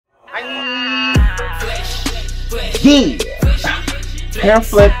Yeah. Hair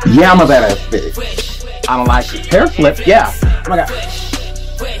flip, yeah, I'm a badass bitch. I don't like it. Hair flip, yeah. Oh my god.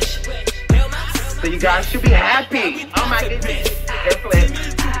 So you guys should be happy. Oh my goodness. Hair flip.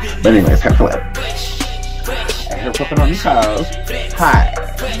 But anyways, hair flip. Hair flipping on these toes. Hi.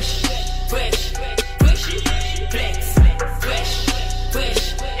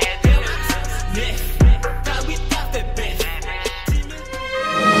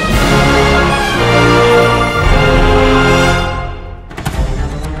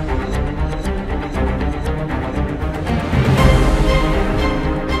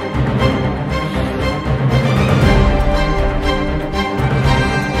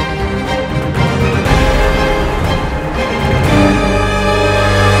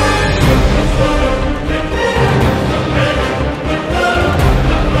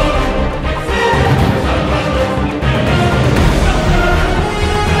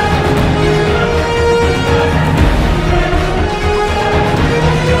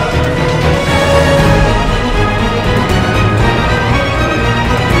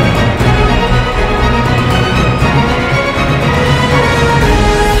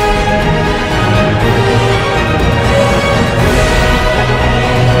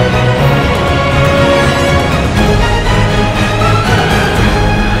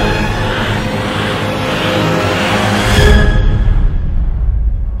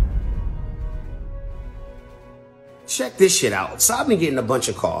 Check this shit out. So I've been getting a bunch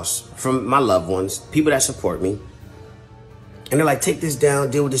of calls from my loved ones, people that support me. And they're like, take this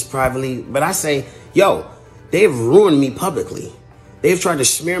down, deal with this privately. But I say, yo, they've ruined me publicly. They've tried to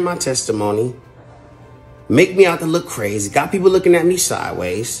smear my testimony, make me out to look crazy, got people looking at me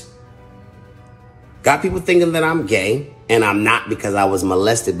sideways, got people thinking that I'm gay, and I'm not because I was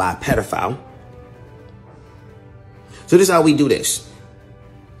molested by a pedophile. So this is how we do this.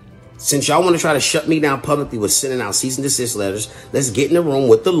 Since y'all want to try to shut me down publicly with sending out cease and desist letters, let's get in the room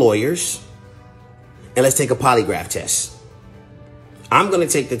with the lawyers and let's take a polygraph test. I'm going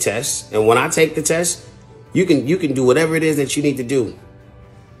to take the test, and when I take the test, you can do whatever it is that you need to do.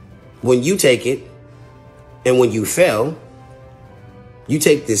 When you take it and when you fail, you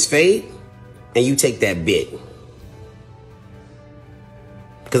take this fade and you take that bit.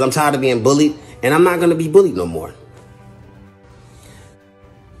 Because I'm tired of being bullied, and I'm not going to be bullied no more.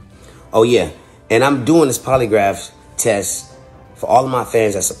 Oh, yeah. And I'm doing this polygraph test for all of my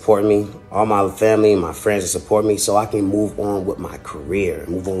fans that support me, all my family and my friends that support me, so I can move on with my career,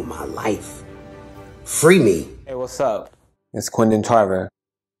 move on with my life. Free me. Hey, what's up? It's Quindon Tarver.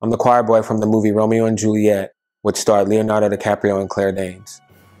 I'm the choir boy from the movie Romeo and Juliet, which starred Leonardo DiCaprio and Claire Danes.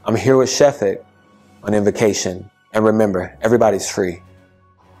 I'm here with Sheffic on Invocation. And remember, everybody's free.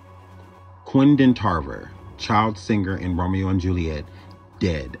 Quindon Tarver, child singer in Romeo and Juliet,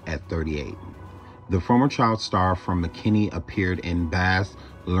 dead at 38. The former child star from McKinney appeared in Baz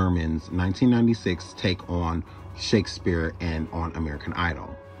Luhrmann's 1996 take on Shakespeare and on American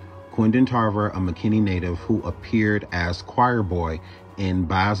Idol. Quindon Tarver, a McKinney native who appeared as choir boy in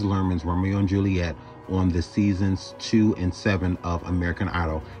Baz Luhrmann's Romeo and Juliet on the seasons 2 and 7 of American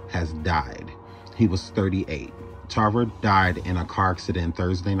Idol, has died. He was 38. Tarver died in a car accident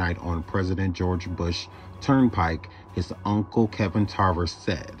Thursday night on President George Bush Turnpike, his uncle Kevin Tarver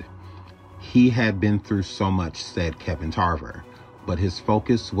said. He had been through so much, said Kevin Tarver, but his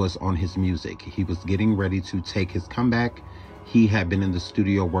focus was on his music. He was getting ready to take his comeback. He had been in the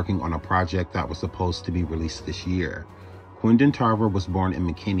studio working on a project that was supposed to be released this year. Quindon Tarver was born in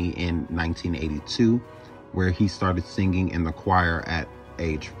McKinney in 1982, where he started singing in the choir at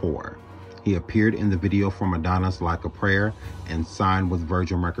age 4. He appeared in the video for Madonna's Like a Prayer and signed with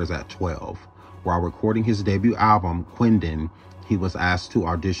Virgin Records at 12. While recording his debut album, Quindon, he was asked to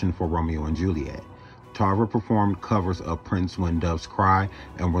audition for Romeo and Juliet. Tarver performed covers of Prince When Doves Cry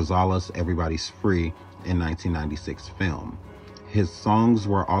and Rosales Everybody's Free in 1996 film. His songs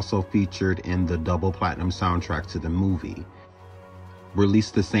were also featured in the double platinum soundtrack to the movie.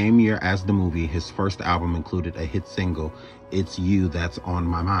 Released the same year as the movie, his first album included a hit single, It's You That's On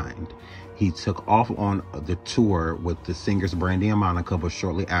My Mind. He took off on the tour with the singers Brandy and Monica, but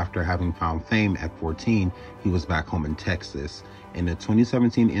shortly after having found fame at 14, he was back home in Texas. In a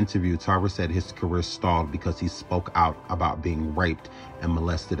 2017 interview, Tarver said his career stalled because he spoke out about being raped and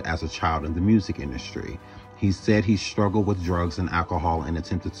molested as a child in the music industry. He said he struggled with drugs and alcohol and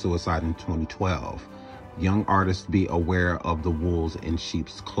attempted suicide in 2012. Young artists be aware of the wolves in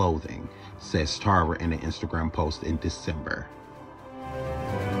sheep's clothing, says Tarver in an Instagram post in December.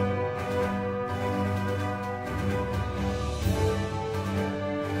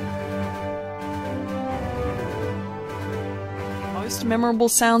 Most most memorable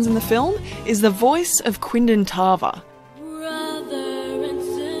sounds in the film is the voice of Quindon Tarver. Brother and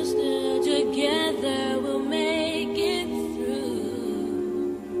sister, together we'll make it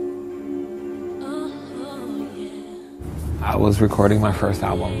through. Yeah. I was recording my first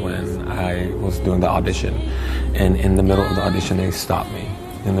album when I was doing the audition, and in the middle of the audition they stopped me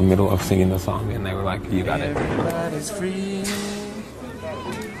in the middle of singing the song, and they were like, "You got it." Everybody's free.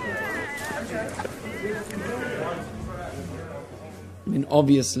 I mean,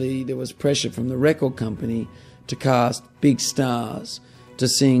 obviously there was pressure from the record company to cast big stars to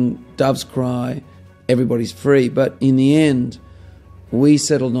sing Doves Cry, Everybody's Free, but in the end we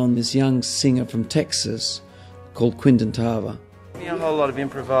settled on this young singer from Texas called Quindon Tarver. A whole lot of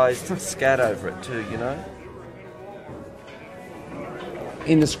improvised scat over it too, you know.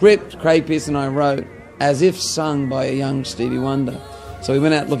 In the script, Craig Pearce and I wrote as if sung by a young Stevie Wonder. So we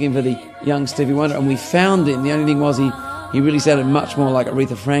went out looking for the young Stevie Wonder, and we found him. The only thing was he really sounded much more like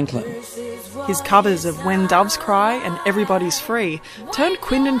Aretha Franklin. His covers of When Doves Cry and Everybody's Free turned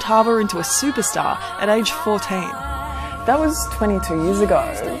Quindon Tarver into a superstar at age 14. That was 22 years ago.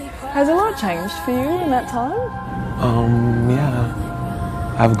 Has a lot changed for you in that time?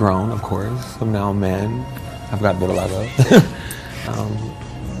 Yeah. I've grown, of course. I'm now a man. I've got vitiligo.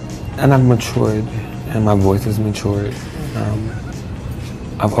 And I've matured, and my voice has matured.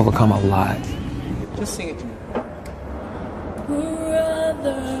 I've overcome a lot. Just sing it to me.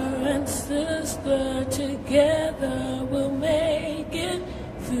 Brother and sister, together we'll make it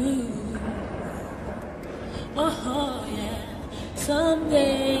through. Yeah.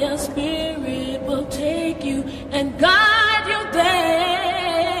 Someday a spirit will take you and guide you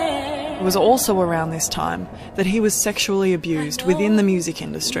there. It was also around this time that he was sexually abused within the music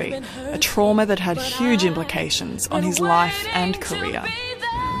industry, a trauma that had huge implications on his life and career.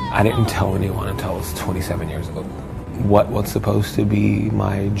 I didn't tell anyone until I was 27 years old. What was supposed to be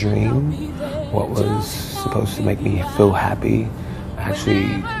my dream, what was supposed to make me feel happy,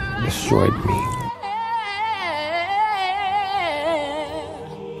 actually destroyed me.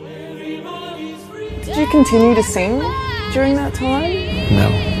 Did you continue to sing during that time? No,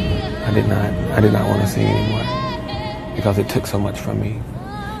 I did not. I did not want to sing anymore because it took so much from me.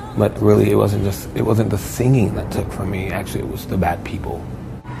 But really, it wasn't the singing that took from me. Actually, it was the bad people.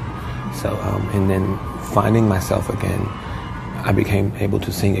 So, and then finding myself again, I became able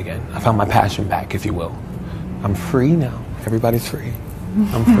to sing again. I found my passion back, if you will. I'm free now. Everybody's free.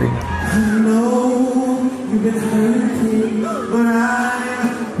 I'm free now. I know you've been hurting, but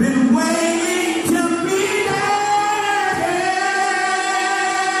I've been waiting to be there.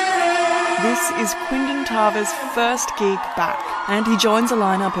 This is Quindon Tarver's first gig back, and he joins a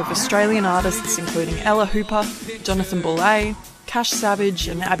lineup of Australian artists including Ella Hooper, Jonathan Boulay, Cash Savage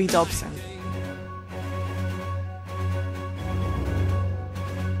and Abby Dobson.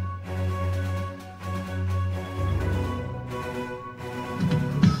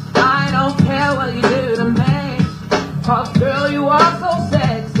 I don't care what you do to me, 'cause girl you are so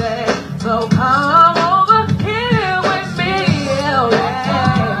sexy, so come over here with me, oh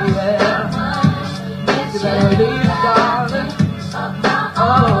yeah, yeah. You better leave, darling,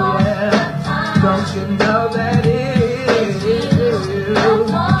 oh yeah, don't you know that it is you?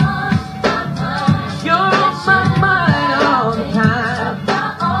 You're on my mind all the time.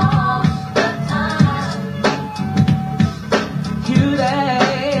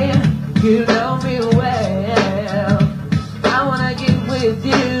 You know me well. I wanna get with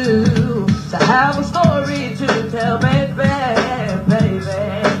you to have a story to tell, baby, baby.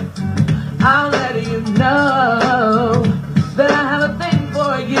 I'll let you know that I have a thing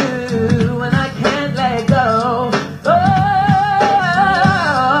for you and I can't let go.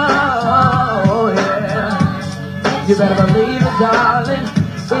 Oh yeah. You better believe it, darling.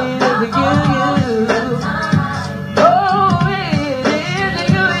 It is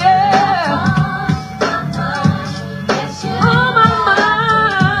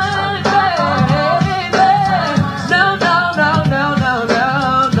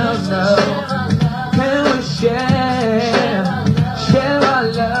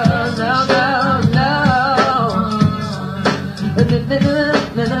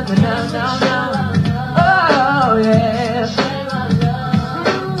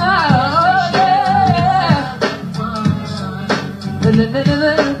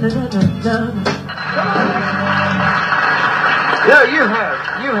you.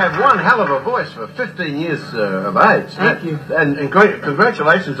 You have one hell of a voice for 15 years of age. Thank you. And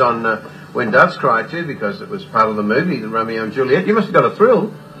congratulations on When Doves Cry too, because it was part of the movie, the Romeo and Juliet. You must have got a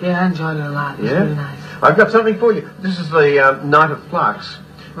thrill. Yeah, I enjoyed it a lot. It was really nice. I've got something for you. This is the night of plaques.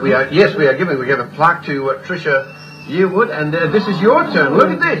 We are giving a plaque to Tricia You would, and this is your turn. Look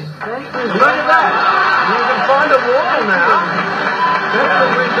at this. Look at that. You can find a wall now. That's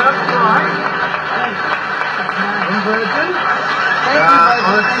the When Doves Cry.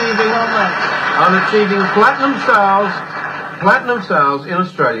 On achieving platinum sales in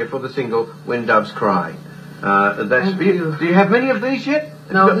Australia for the single When Doves Cry. That's beautiful. Do you have many of these yet?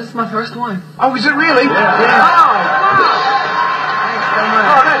 No, this is my first one. Oh, is it really? Yeah.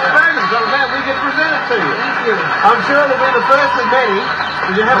 Oh, that's fabulous. I'm glad we could present it to you. Thank you. I'm sure it'll be the first of many.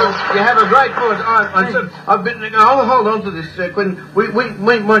 You have a great voice. I've been. I'll hold on to this, Quindon.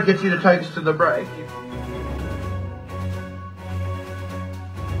 We might get you to take us to the break.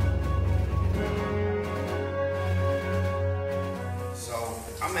 So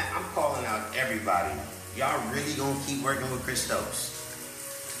I'm calling out everybody. Y'all really gonna keep working with Chris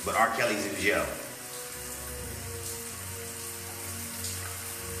Stokes, but R. Kelly's in jail.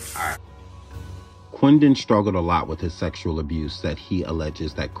 All right. Quindon struggled a lot with his sexual abuse that he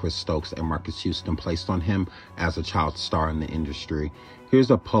alleges that Chris Stokes and Marcus Houston placed on him as a child star in the industry. Here's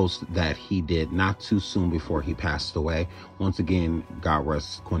a post that he did not too soon before he passed away. Once again, God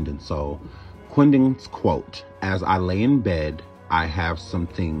rest Quindon's soul. Quindon's quote, "As I lay in bed, I have some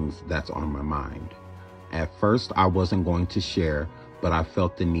things that's on my mind. At first, I wasn't going to share, but I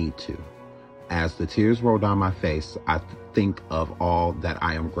felt the need to. As the tears roll down my face, I think of all that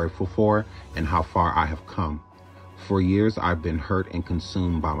I am grateful for and how far I have come. For years, I've been hurt and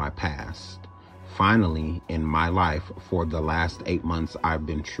consumed by my past. Finally, in my life, for the last 8 months, I've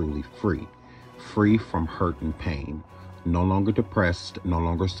been truly free. Free from hurt and pain. No longer depressed, no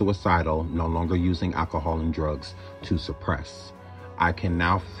longer suicidal, no longer using alcohol and drugs to suppress. I can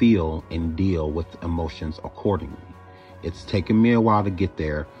now feel and deal with emotions accordingly. It's taken me a while to get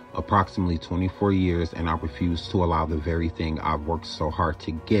there, approximately 24 years, and I refuse to allow the very thing I've worked so hard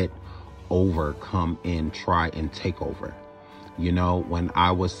to get over come in, try and take over. You know, when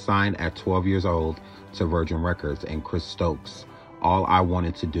I was signed at 12 years old to Virgin Records and Chris Stokes, all I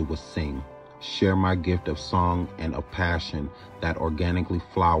wanted to do was sing, share my gift of song and of passion that organically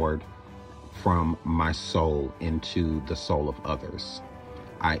flowered from my soul into the soul of others.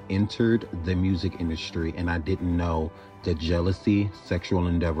 I entered the music industry and I didn't know that jealousy, sexual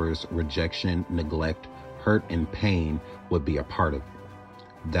endeavors, rejection, neglect, hurt, and pain would be a part of it.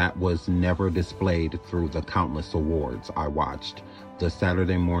 That was never displayed through the countless awards I watched, the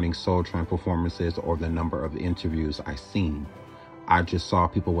Saturday morning Soul Train performances, or the number of interviews I seen. I just saw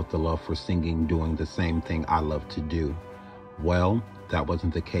people with the love for singing doing the same thing I love to do. Well, that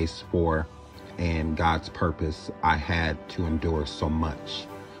wasn't the case for and God's purpose. I had to endure so much.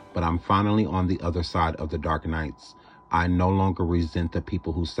 But I'm finally on the other side of the dark nights. I no longer resent the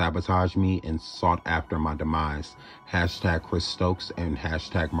people who sabotaged me and sought after my demise. Hashtag Chris Stokes and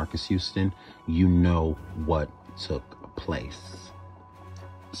hashtag Marcus Houston. You know what took place."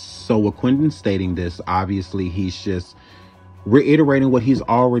 So with Quindon stating this, obviously he's just reiterating what he's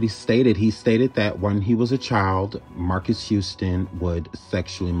already stated. He stated that when he was a child, Marcus Houston would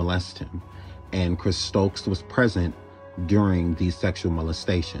sexually molest him. And Chris Stokes was present during these sexual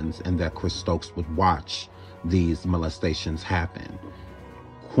molestations, and that Chris Stokes would watch these molestations happen.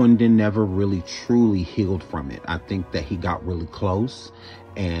 Quindon never really truly healed from it. I think that he got really close,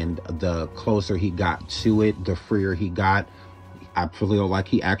 and the closer he got to it, the freer he got. I feel like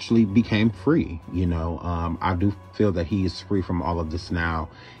he actually became free. You know, I do feel that he is free from all of this now.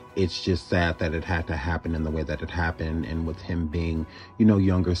 It's just sad that it had to happen in the way that it happened, and with him being, you know,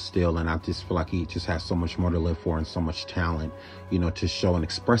 younger still, and I just feel like he just has so much more to live for and so much talent, you know, to show and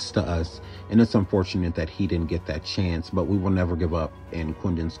express to us. And it's unfortunate that he didn't get that chance, but we will never give up in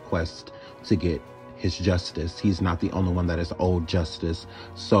Quindon's quest to get his justice. He's not the only one that is owed justice.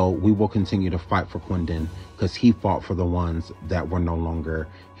 So we will continue to fight for Quindon, because he fought for the ones that were no longer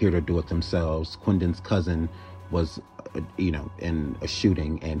here to do it themselves. Quindon's cousin was, you know, in a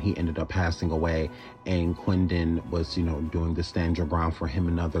shooting, and he ended up passing away, and Quindon was, you know, doing the stand your ground for him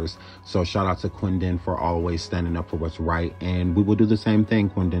and others. So shout out to Quindon for always standing up for what's right, and we will do the same thing,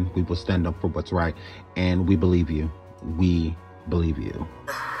 Quindon. We will stand up for what's right, and we believe you. We believe you.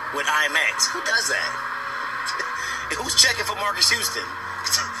 With IMAX, who does that? Who's checking for Marcus Houston?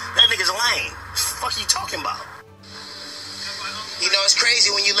 That nigga's lame. What the fuck are you talking about? You know, it's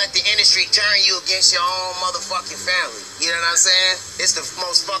crazy when you let the industry turn you against your own motherfucking family. You know what I'm saying? It's the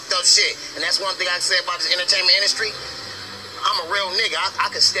most fucked up shit. And that's one thing I can say about this entertainment industry. I'm a real nigga.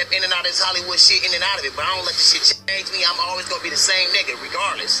 I can step in and out of this Hollywood shit, in and out of it, but I don't let this shit change me. I'm always gonna be the same nigga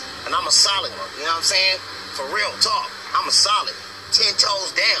regardless. And I'm a solid one. You know what I'm saying? For real talk. I'm a solid. 10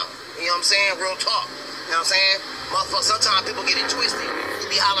 toes down. You know what I'm saying? Real talk. You know what I'm saying? Motherfucker, sometimes people get it twisted. You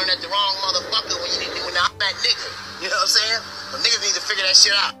be hollering at the wrong motherfucker when you need to do I'm that nigga. You know what I'm saying? But niggas need to figure that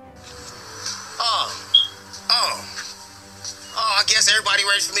shit out. Oh, I guess everybody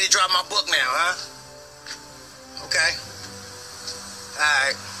ready for me to drop my book now, huh? Okay.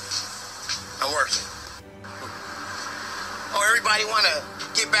 Alright. I'm working. Oh, everybody wanna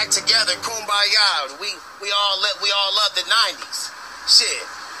get back together, kumbaya. We all love the 90s. Shit.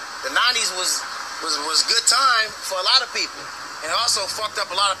 The 90s was good time for a lot of people. And it also fucked up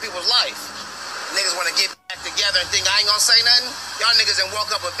a lot of people's life. Niggas wanna get back together and think I ain't gonna say nothing? Y'all niggas done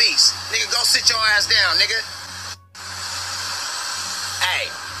woke up a beast. Nigga, go sit your ass down, nigga.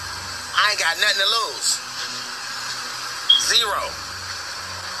 Hey, I ain't got nothing to lose. Zero.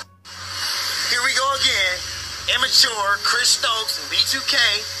 Here we go again. Immature Chris Stokes and B2K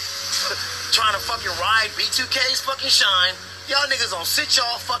trying to fucking ride B2K's fucking shine. Y'all niggas don't sit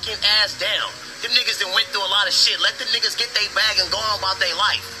y'all fucking ass down. Them niggas done went through a lot of shit. Let them niggas get their bag and go on about their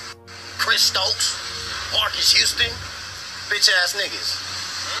life. Chris Stokes, Marcus Houston, bitch ass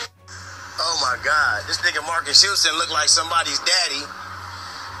niggas. Oh my God, this nigga Marcus Houston look like somebody's daddy.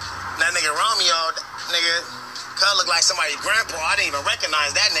 That nigga Romeo, nigga, cut look like somebody's grandpa. I didn't even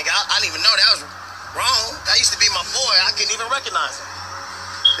recognize that nigga. I didn't even know that was wrong. That used to be my boy. I couldn't even recognize him.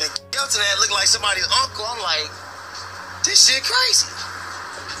 Then Kelton that looked like somebody's uncle. I'm like, this shit crazy.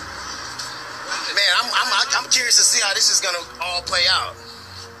 Man, I'm curious to see how this is gonna all play out.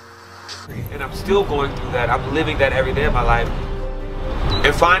 And I'm still going through that. I'm living that every day of my life.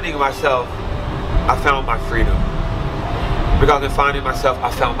 And finding myself, I found my freedom. Because in finding myself,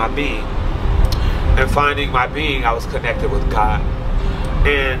 I found my being. And finding my being, I was connected with God.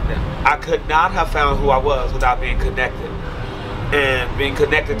 And I could not have found who I was without being connected. And being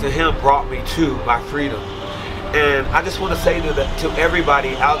connected to Him brought me to my freedom. And I just want to say to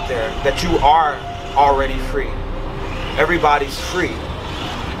everybody out there that you are already free. Everybody's free.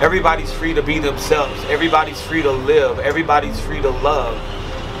 Everybody's free to be themselves. Everybody's free to live. Everybody's free to love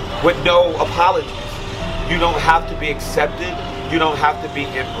with no apologies. You don't have to be accepted. You don't have to be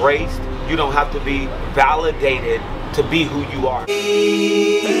embraced. You don't have to be validated to be who you are.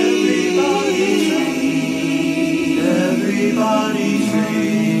 Everybody's free. Everybody's free.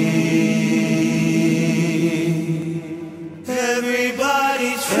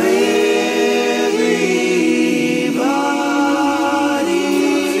 Everybody's free.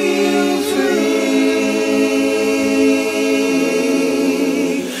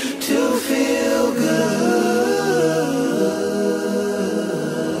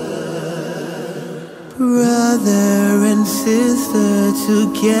 Brother and sister,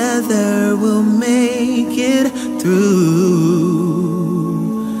 together we'll make it through.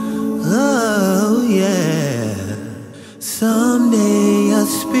 Oh yeah. Someday a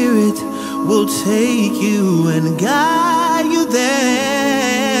spirit will take you and guide you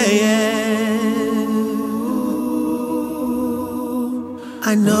there.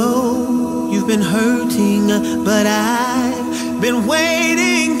 I know you've been hurting, but I've been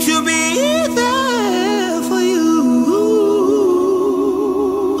waiting to be there.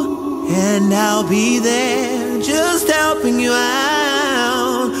 And I'll be there just helping you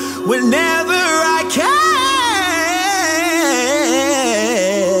out whenever